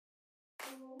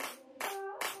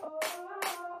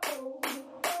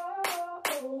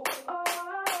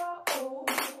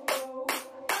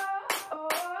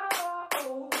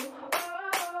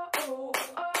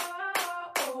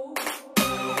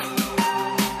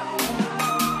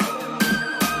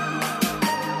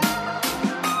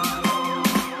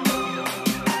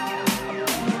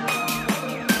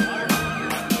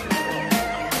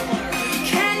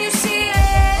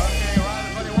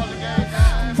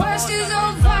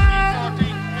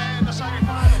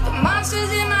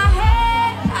monsters in my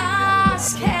head are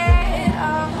scared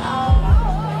of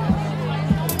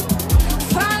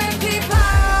finding people.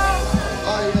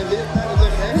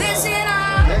 Listen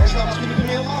up.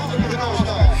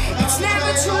 It's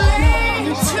never too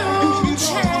late to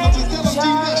change.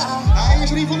 Hij is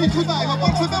er in ieder geval niet goed bij, maar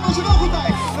Bart van Bemmel is er wel goed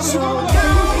bij. So don't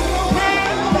let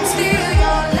them steal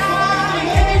your life.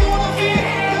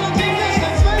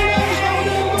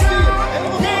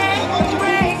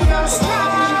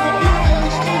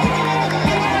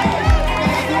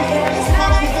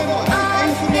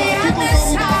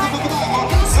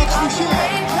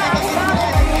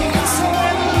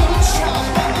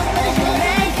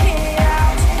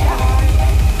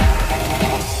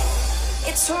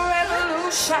 It's a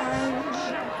revolution.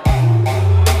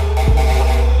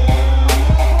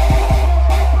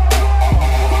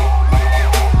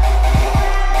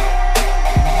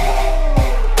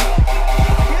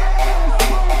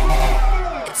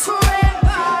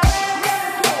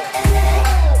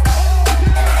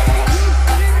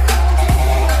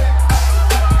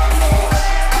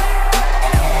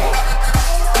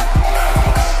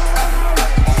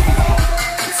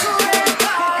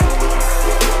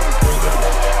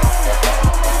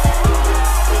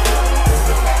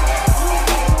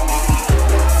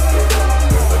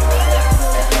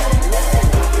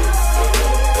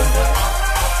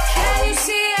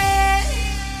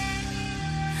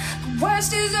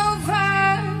 Worst is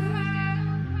over.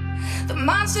 The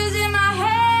monsters in my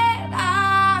head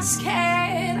are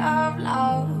scared of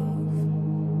love.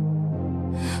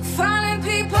 Finding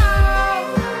people.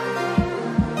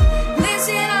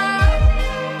 Listen up.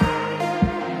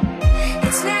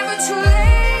 It's never too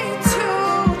late to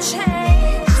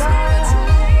change.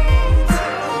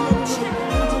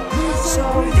 So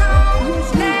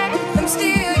don't let them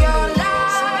steal your life.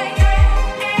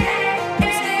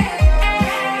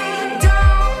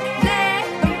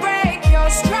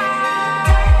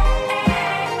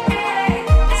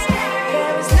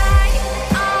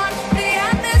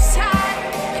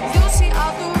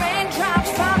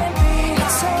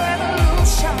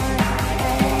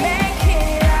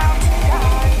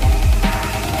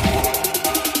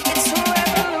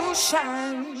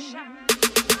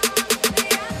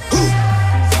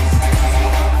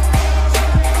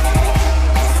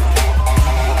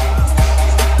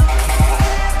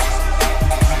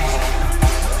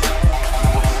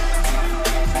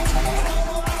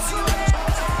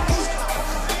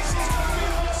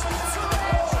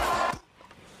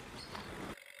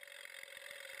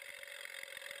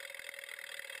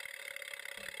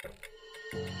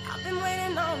 I've been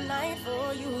waiting all night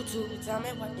for you to tell me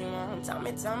what you want. Tell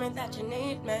me that you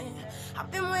need me.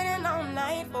 I've been waiting all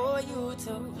night for you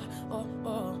to,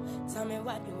 tell me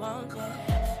what you want,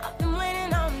 yeah. I've been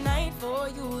waiting all night for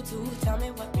you to tell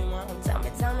me what you want. Tell me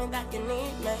that you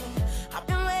need me.